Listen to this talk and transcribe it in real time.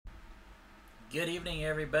Good evening,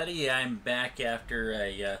 everybody. I'm back after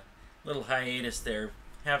a little hiatus there.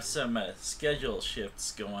 Have some schedule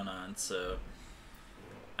shifts going on, so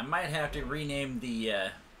I might have to rename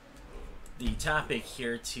the topic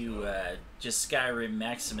here to just Skyrim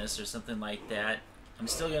Maximus or something like that. I'm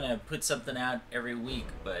still gonna put something out every week,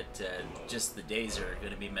 but just the days are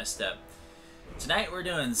gonna be messed up. Tonight we're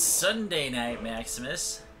doing Sunday Night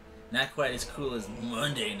Maximus. Not quite as cool as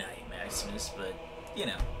Monday Night Maximus, but you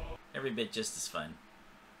know, every bit just as fun.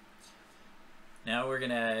 Now we're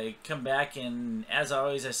gonna come back, and as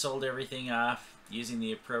always I sold everything off using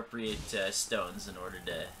the appropriate stones in order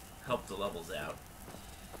to help the levels out.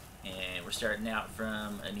 And we're starting out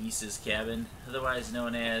from Anissa's cabin, otherwise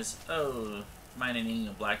known as, mining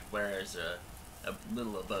in Blackfriar's a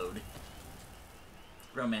little abode.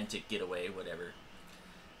 Romantic getaway, whatever.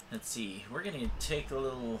 Let's see, we're gonna take a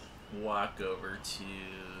little walk over to...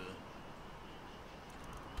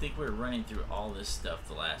 I think we were running through all this stuff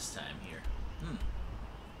the last time here.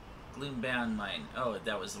 Gloombound Mine. Oh,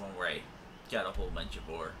 that was the one where I got a whole bunch of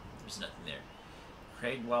ore. There's nothing there.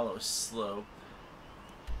 Craig Wallow Slope.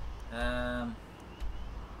 I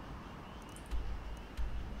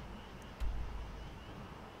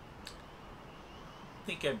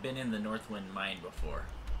think I've been in the Northwind Mine before.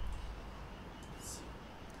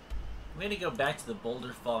 I'm going to go back to the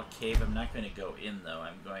Boulder Fall Cave. I'm not going to go in, though.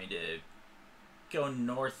 I'm going to go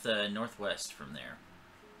northwest from there.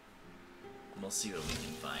 And we'll see what we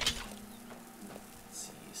can find. Let's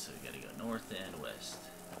see, so we got to go north and west.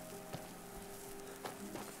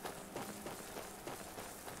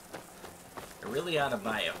 I really ought to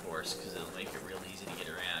buy a horse because it'll make it real easy to get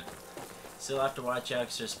around. Still have to watch out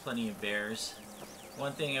because there's plenty of bears.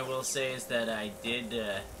 One thing I will say is that I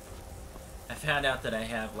found out that I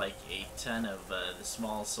have like a ton of the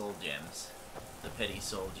small soul gems, the petty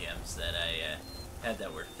soul gems that I had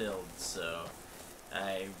that were filled, so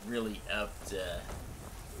I really upped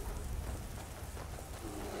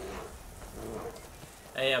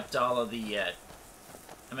all of the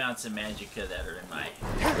amounts of magicka that are in my...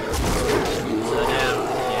 So now,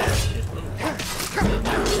 yeah, shit. So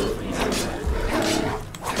now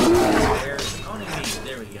bears owning me.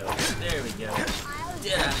 There we go. There we go.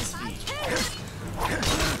 Dead on his feet.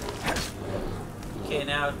 Okay,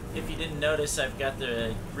 now, if you didn't notice, I've got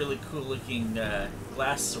the really cool looking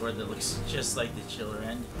glass sword that looks just like the chiller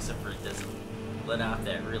end, except for it doesn't let out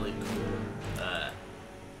that really cool, I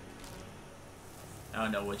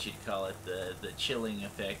don't know what you'd call it, the chilling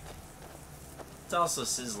effect. It's also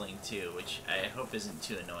sizzling too, which I hope isn't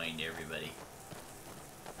too annoying to everybody.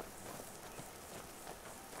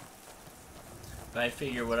 But I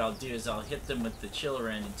figure what I'll do is I'll hit them with the chiller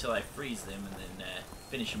end until I freeze them, and then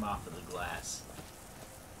finish them off with the glass.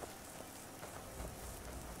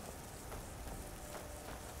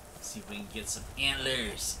 Let's see if we can get some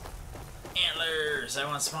antlers. Antlers! I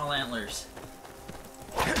want small antlers.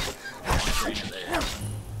 Right there.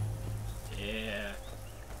 Yeah.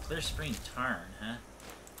 Clear Spring Tarn, huh?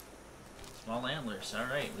 Small antlers.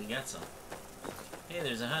 Alright, we got some. Hey,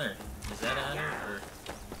 there's a hunter. Is that a hunter, or...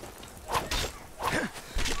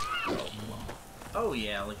 Oh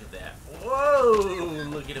yeah, look at that. Whoa!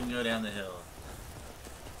 Look at him go down the hill.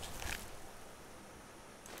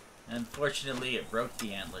 Unfortunately, it broke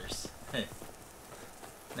the antlers.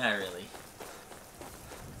 Not really.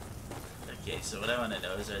 Okay, so what I want to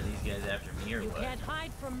know is, are these guys after me or what? You can't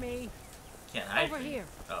hide from me. Can't hide Over from here.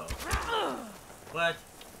 Oh. What?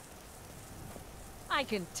 I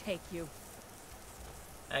can take you.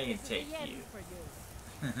 I can take This is the you. end for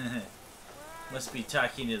you. Must be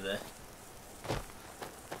talking to the...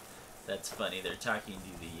 That's funny, they're talking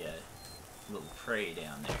to the little prey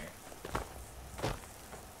down there.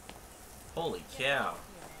 Holy cow.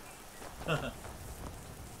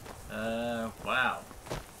 Wow.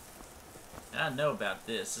 I don't know about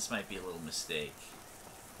this. This might be a little mistake.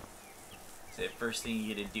 So the first thing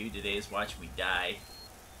you get to do today is watch me die.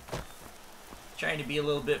 Trying to be a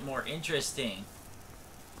little bit more interesting.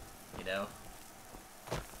 You know?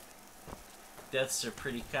 Deaths are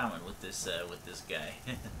pretty common with this guy.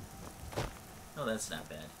 Oh, that's not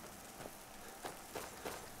bad.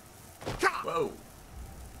 Whoa!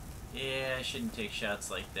 Yeah, I shouldn't take shots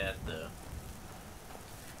like that, though.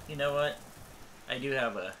 You know what? I do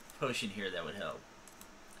have a potion here that would help.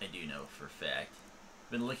 I do know for a fact.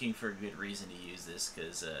 Been looking for a good reason to use this,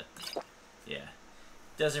 because, yeah.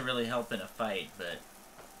 It doesn't really help in a fight, but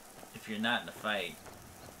if you're not in a fight,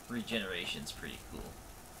 regeneration's pretty cool.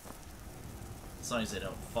 As long as I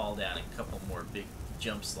don't fall down a couple more big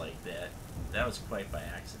jumps like that. That was quite by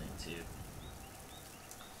accident, too.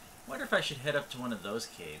 Wonder if I should head up to one of those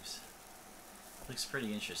caves. Looks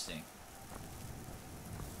pretty interesting.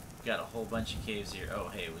 got a whole bunch of caves here. Oh,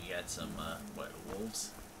 hey, we got some, what,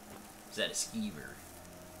 wolves? Is that a skeever?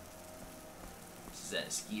 Is that a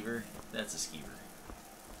skeever? That's a skeever.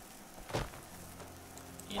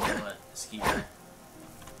 You know what, skeever?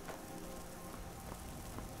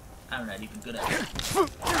 I'm not even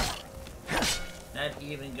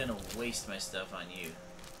gonna waste my stuff on you.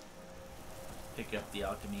 Pick up the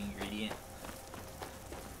alchemy ingredient.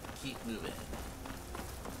 Keep moving.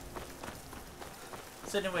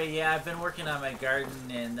 So anyway, yeah, I've been working on my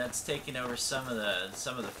garden, and that's taken over some of the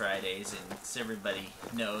Fridays. And as everybody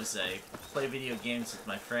knows, I play video games with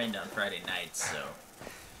my friend on Friday nights, so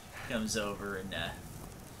he comes over and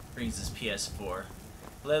brings his PS4.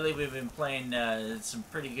 Lately, we've been playing some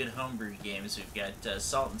pretty good homebrew games. We've got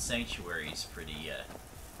Salt and Sanctuary is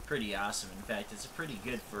pretty awesome. In fact, it's pretty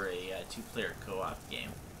good for a two-player co-op game.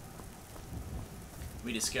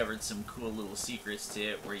 We discovered some cool little secrets to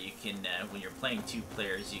it where you can, when you're playing two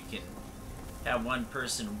players, you can have one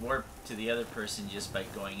person warp to the other person just by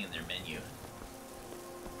going in their menu.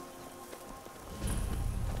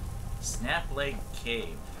 Snapleg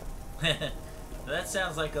Cave. That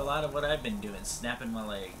sounds like a lot of what I've been doing, snapping my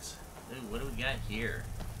legs. Ooh, what do we got here?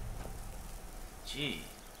 Gee.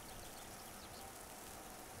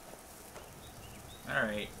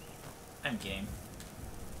 Alright. I'm game.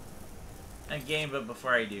 I'm game, but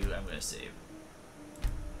before I do, I'm gonna save.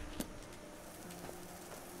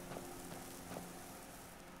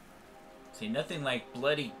 See, nothing like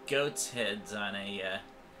bloody goat's heads on a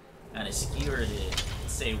skewer to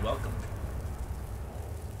say welcome.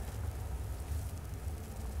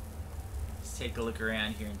 Let's take a look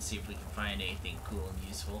around here and see if we can find anything cool and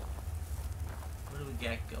useful. What do we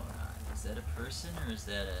got going on? Is that a person or is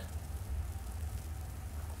that a...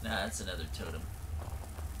 Nah, that's another totem.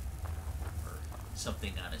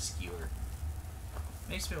 Something on a skewer.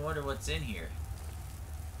 Makes me wonder what's in here.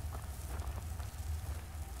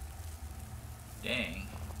 Dang.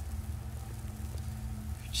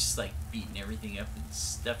 They're just like beating everything up and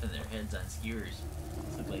stuffing their heads on skewers.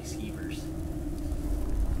 These look like skeevers.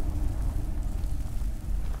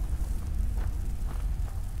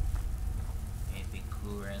 Anything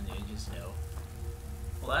cool around the edges? No.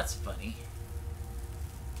 Well, that's funny.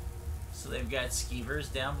 So they've got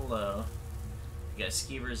skeevers down below. You got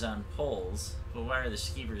skeevers on poles, but why are the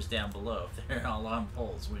skeevers down below if they're all on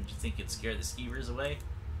poles? Wouldn't you think it'd scare the skeevers away?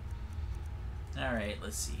 Alright,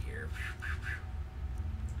 let's see here.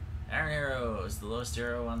 Iron arrows, the lowest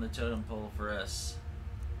arrow on the totem pole for us.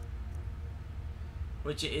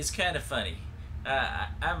 Which is kind of funny.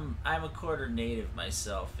 I'm a quarter native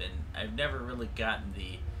myself, and I've never really gotten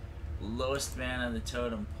the lowest man on the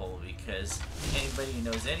totem pole because anybody who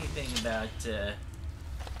knows anything about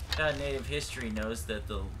native history knows that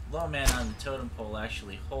the low man on the totem pole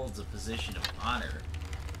actually holds a position of honor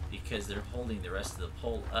because they're holding the rest of the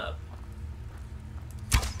pole up.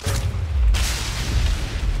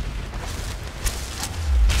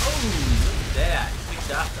 Oh, look at that!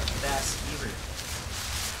 Picked off the fast skeever.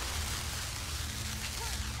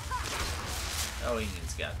 Oh,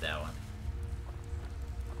 Ingen's got that one.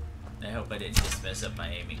 I hope I didn't just mess up my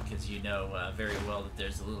aiming because you know very well that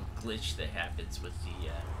there's a little glitch that happens with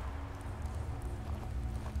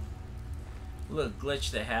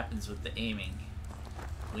the aiming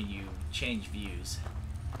when you change views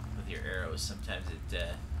with your arrows. Sometimes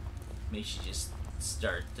it makes you just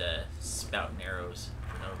start spouting arrows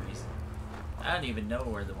for no reason. I don't even know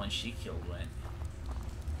where the one she killed went.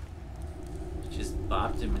 Just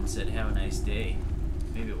bopped him and said, "Have a nice day."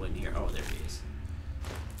 Maybe it wasn't here. Oh, there he is.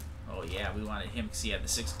 Oh yeah, we wanted him because he had the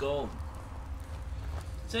 6 gold.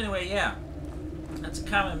 So anyway, yeah. That's a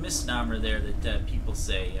common misnomer there that people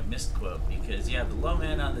say, a misquote, because yeah, the low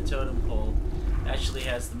man on the totem pole actually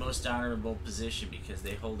has the most honorable position because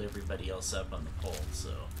they hold everybody else up on the pole,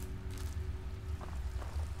 so...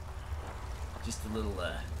 Just a little,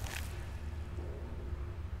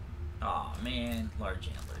 Aw, man, large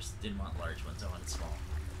antlers. Didn't want large ones, I wanted small.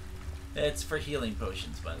 It's for healing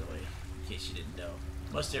potions, by the way, in case you didn't know.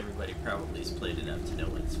 Most everybody probably has played enough to know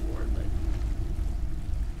what it's for, but...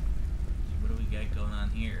 What do we got going on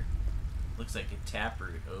here? Looks like a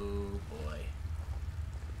taproot. Oh, boy.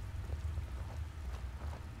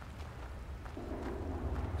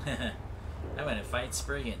 I'm gonna fight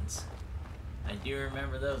Spriggans. I do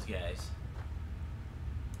remember those guys.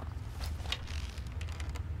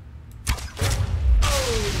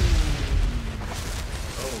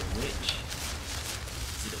 Oh, witch.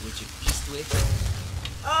 Is it a witch of Eastwick?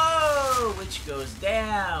 Oh, witch goes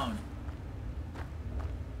down.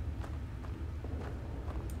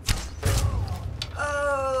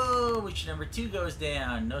 Oh, witch number 2 goes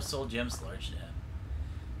down. No soul gems large enough.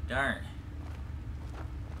 Darn.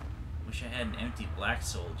 Wish I had an empty black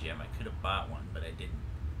soul gem. I could have bought one, but I didn't.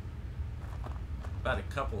 Bought a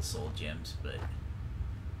couple soul gems, but...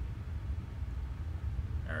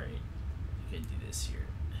 Alright. You can do this here.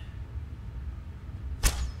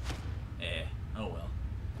 Eh. Oh well.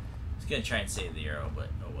 I was gonna try and save the arrow, but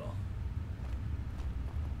oh well.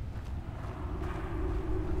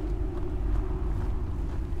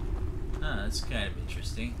 Huh, that's kind of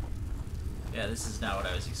interesting. Yeah, this is not what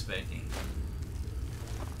I was expecting.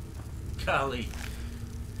 Golly.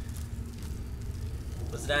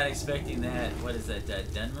 Was not expecting that. What is that,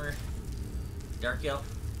 Dunmer? Dark Elf?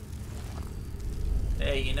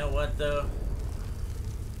 Hey, you know what, though?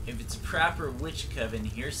 If it's a proper witch coven,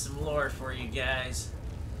 here's some lore for you guys.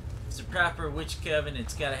 If it's a proper witch coven,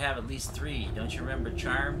 it's gotta have at least 3. Don't you remember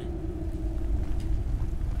Charmed?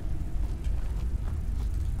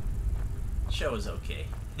 Show is okay.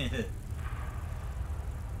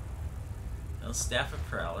 No, Staff of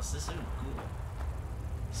Paralysis. Ooh, cool.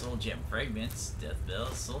 Soul Gem Fragments. Death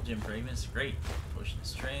Bells. Soul Gem Fragments. Great. Potion of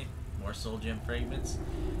Strength. More Soul Gem Fragments.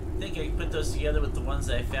 I think I can put those together with the ones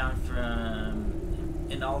that I found from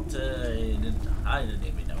Inalta. I don't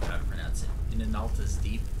even know how to pronounce it. In Inalta's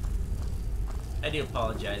Deep. I do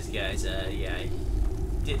apologize, guys. Yeah, I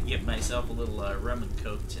did get myself a little rum and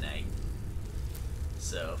coke tonight.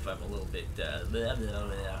 So if I'm a little bit blah, blah,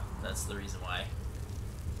 blah, that's the reason why.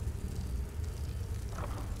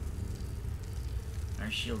 Our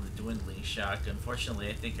Shield of Dwindling Shock. Unfortunately,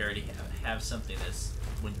 I think I already have something that's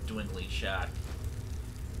with Dwindling Shock.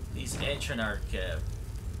 These Atronach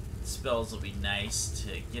spells will be nice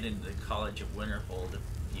to get into the College of Winterhold if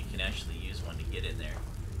you can actually use one to get in there.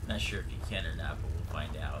 Not sure if you can or not, but we'll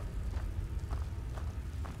find out.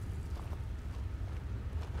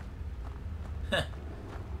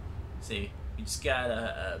 See, we just got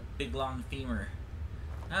a big long femur.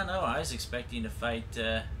 I don't know, I was expecting to fight,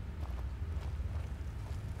 yeah,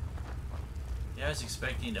 I was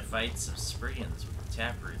expecting to fight some Spriggans with the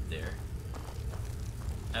taproot there.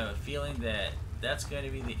 I have a feeling that that's going to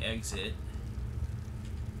be the exit.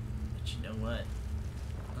 But you know what?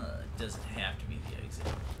 It doesn't have to be the exit.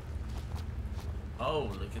 Oh,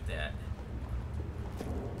 look at that.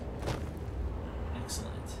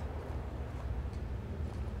 Excellent.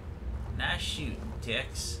 Nice shooting,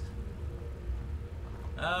 Tex.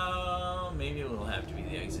 Oh, maybe it will have to be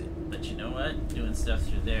the exit. But you know what? Doing stuff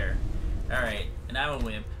through there. Alright, and I'm a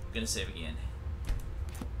wimp. I'm gonna save again.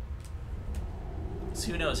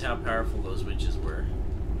 So who knows how powerful those witches were.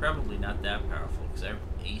 Probably not that powerful, because I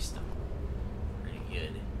aced them pretty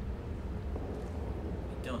good.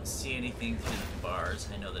 I don't see anything through the bars.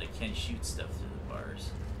 I know that I can shoot stuff through the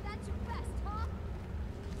bars. That's your best, huh?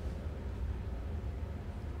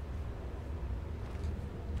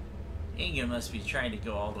 Inga must be trying to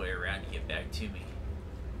go all the way around to get back to me.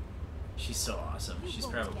 She's so awesome. She's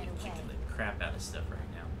probably kicking the crap out of stuff right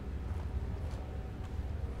now.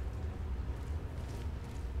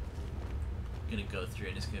 I'm gonna go through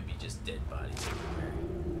and it's gonna be just dead bodies everywhere.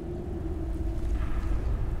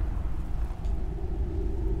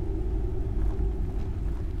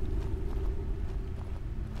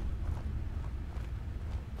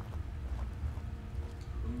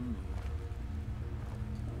 Ooh.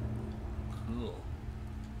 Cool.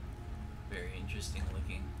 Very interesting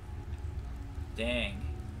looking. Dang.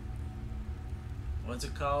 What's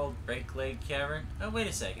it called? Snapleg Cavern? Oh, wait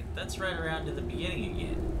a second. That's right around to the beginning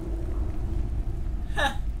again.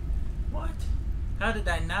 Huh. What? How did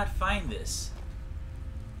I not find this?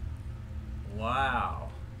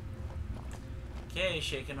 Wow. Okay,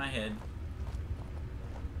 shaking my head.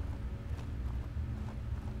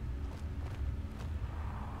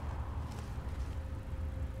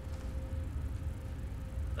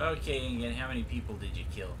 Okay, again, how many people did you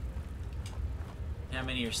kill? How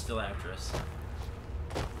many are still after us?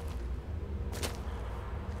 Let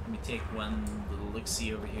me take one little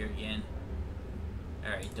look-see over here again.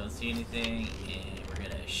 Alright, don't see anything, and we're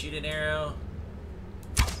gonna shoot an arrow.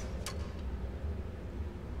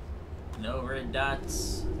 No red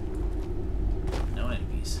dots. No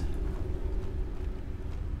enemies.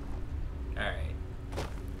 Alright.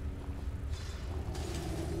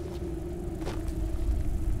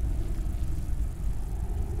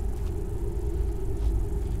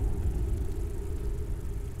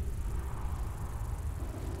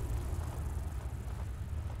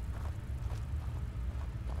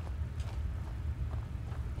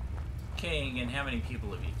 Okay, and how many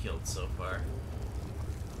people have you killed so far?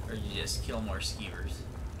 Or did you just kill more skeevers?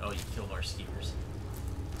 Oh, you kill more skeevers.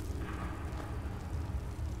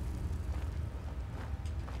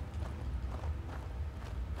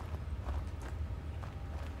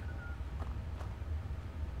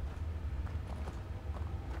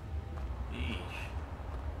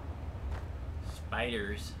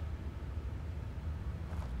 Spiders.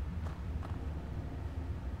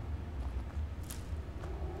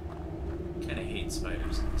 Kinda hate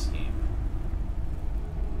spiders in this game.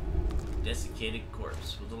 Desiccated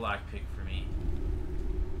corpse with a lockpick for me.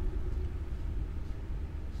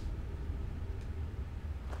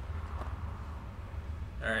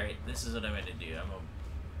 Alright, this is what I'm gonna do. I'm gonna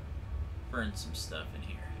burn some stuff in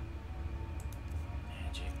here.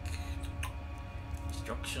 Magic.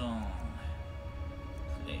 Destruction.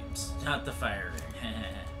 Flames. Not the fire.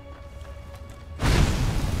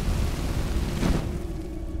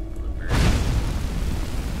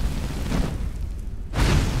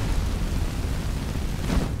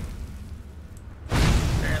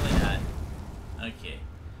 Apparently not. Okay.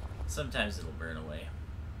 Sometimes it'll burn away.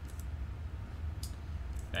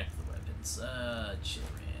 Back to the weapons. Chill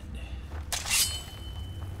hand.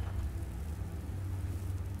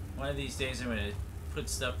 One of these days I'm gonna put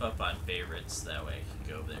stuff up on favorites, that way I can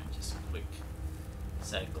go over there and just quick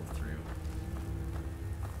cycle through.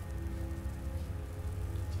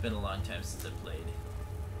 It's been a long time since I played.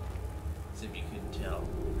 As if you couldn't tell.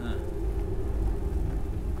 Huh.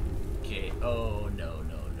 Okay, oh no,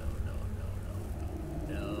 no, no, no,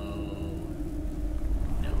 no, no,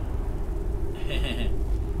 no.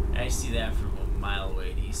 No. I see that from a mile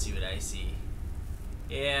away. Do you see what I see?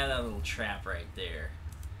 Yeah, that little trap right there.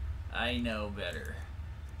 I know better.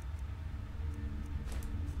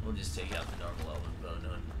 We'll just take out the normal elven bow.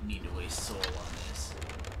 No need to waste soul on this.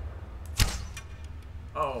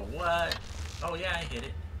 Oh, what? Oh, yeah, I hit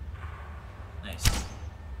it. Nice.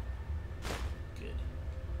 Good.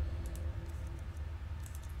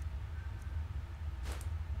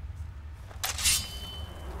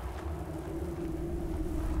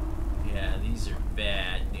 Yeah, these are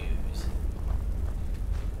bad news.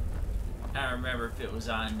 I don't remember if it was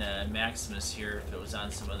on Maximus here, if it was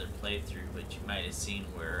on some other playthrough, but you might have seen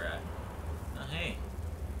where, oh hey,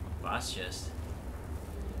 boss chest.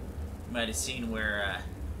 You might have seen where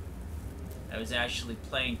I was actually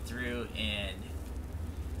playing through and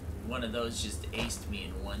one of those just aced me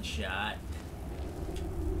in one shot.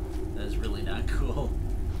 That was really not cool.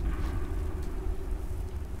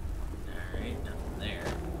 Alright, nothing there.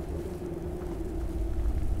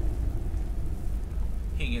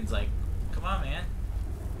 Higgins like, come on, man.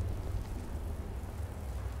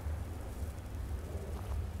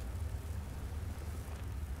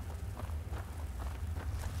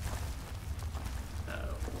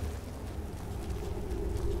 Uh-oh.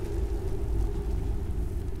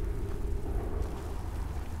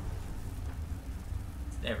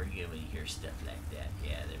 It's never good when you hear stuff like that.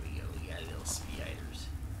 Yeah, there we go. We got little spiders.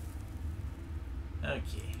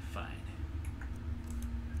 Okay, fine.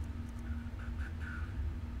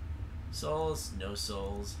 Souls, no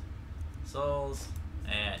souls. Souls,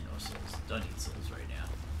 no souls. Don't need souls right now.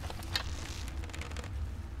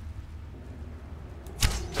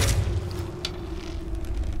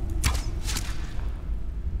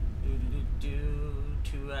 Do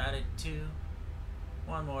 2 out of 2.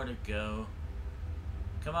 One more to go.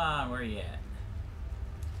 Come on, where you at?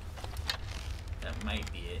 That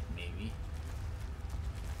might be it, maybe.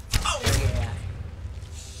 Oh yeah!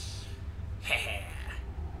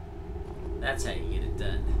 That's how you get it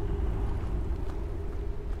done.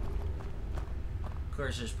 Of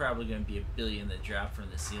course, there's probably going to be a billion that drop from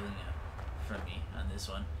the ceiling from me on this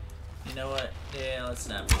one. You know what? Yeah, let's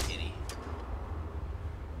not make any.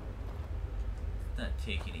 Not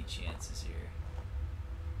take any chances here.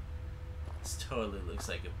 This totally looks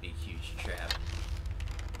like a big, huge trap.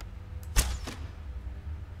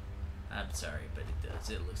 I'm sorry, but it does.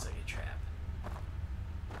 It looks like a trap.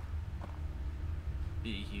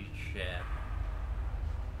 Big, huge trap.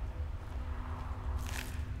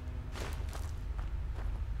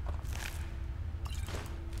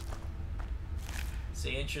 So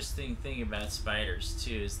the interesting thing about spiders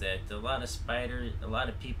too is that a lot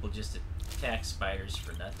of people just attack spiders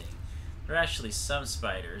for nothing. There are actually some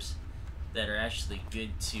spiders that are actually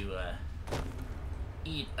good to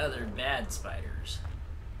eat other bad spiders.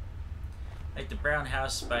 Like the brown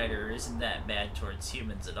house spider isn't that bad towards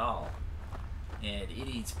humans at all. And it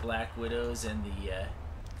eats black widows and the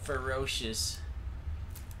ferocious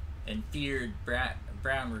and feared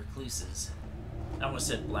brown recluses. I almost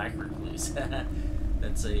said black recluse.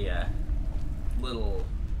 That's a little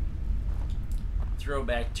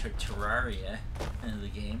throwback to Terraria in the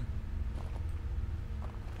game.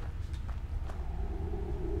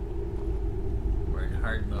 Where in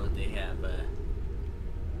hard mode they have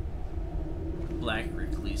black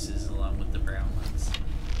recluses along with the brown ones.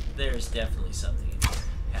 There's definitely something in here.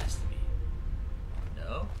 Has to be.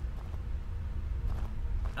 No?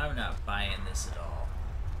 I'm not buying this at all.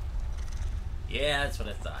 Yeah, that's what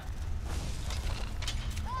I thought.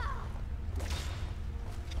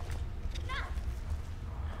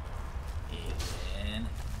 And...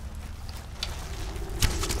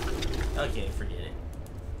 okay, forget it.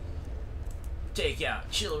 Take out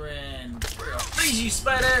children. Freeze you,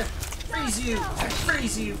 spider! Freeze you!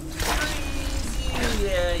 Freeze you! Freeze you!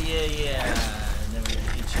 Yeah, yeah, yeah. And then we're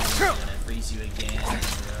gonna get you. We're gonna freeze you again.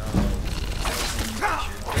 And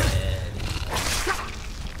you're dead.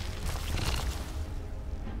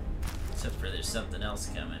 Except for there's something else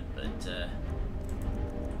coming, but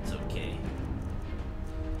it's okay.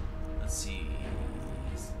 Let's see.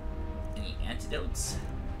 Any antidotes?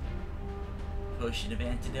 Potion of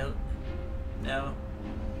antidote? No.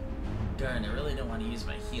 Darn, I really don't want to use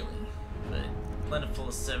my healing, but plentiful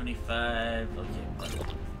is 75. Okay, plentiful.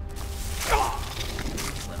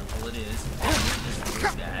 Plentiful it is. This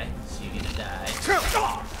little guy, so you're gonna die.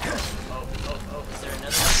 Oh, is there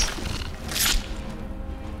another one?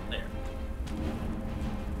 There.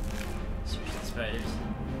 Search the spiders.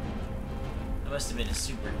 That must have been a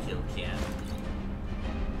super kill cam.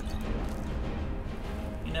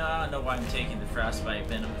 You know, I don't know why I'm taking the frostbite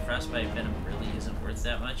venom. The frostbite venom really isn't worth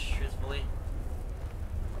that much, truthfully.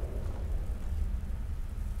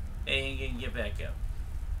 Hey, you can get back up.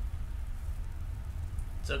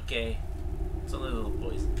 It's okay. It's only a little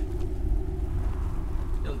poison.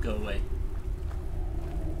 It'll go away.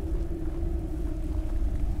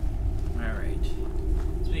 Alright.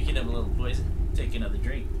 Speaking of a little poison, take another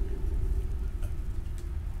drink.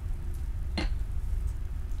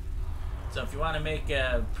 So if you want to make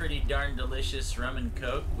a pretty darn delicious rum and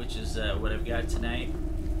coke, which is what I've got tonight,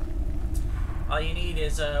 all you need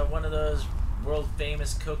is one of those world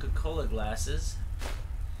famous Coca-Cola glasses,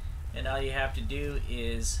 and all you have to do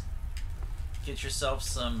is get yourself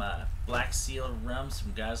some Black Seal rum,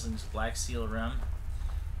 some Gosling's Black Seal rum,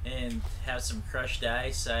 and have some crushed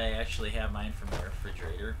ice. I actually have mine from the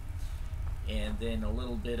refrigerator, and then a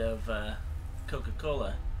little bit of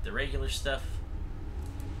Coca-Cola. The regular stuff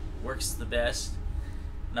works the best.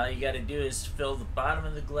 And all you got to do is fill the bottom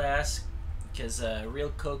of the glass, because a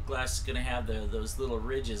real Coke glass is going to have those little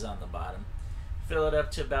ridges on the bottom. Fill it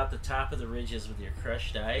up to about the top of the ridges with your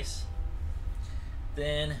crushed ice.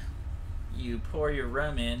 Then you pour your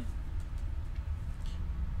rum in,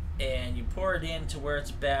 and you pour it in to where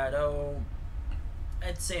it's about,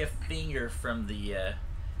 I'd say a finger from the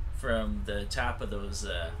top of those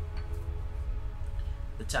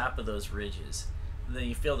ridges. And then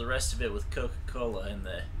you fill the rest of it with Coca-Cola. And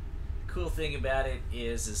the cool thing about it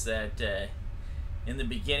is that in the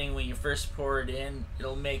beginning, when you first pour it in,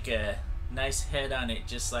 it'll make a nice head on it,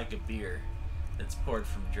 just like a beer that's poured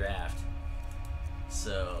from draft.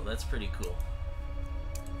 So that's pretty cool.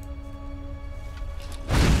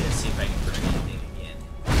 Let's see if I can burn anything again.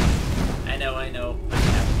 I know. I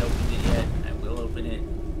haven't opened it yet. I will open it.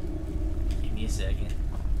 Give me a second.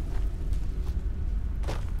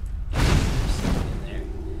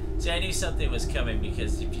 See, I knew something was coming,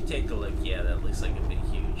 because if you take a look, yeah, that looks like a big,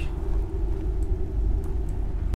 huge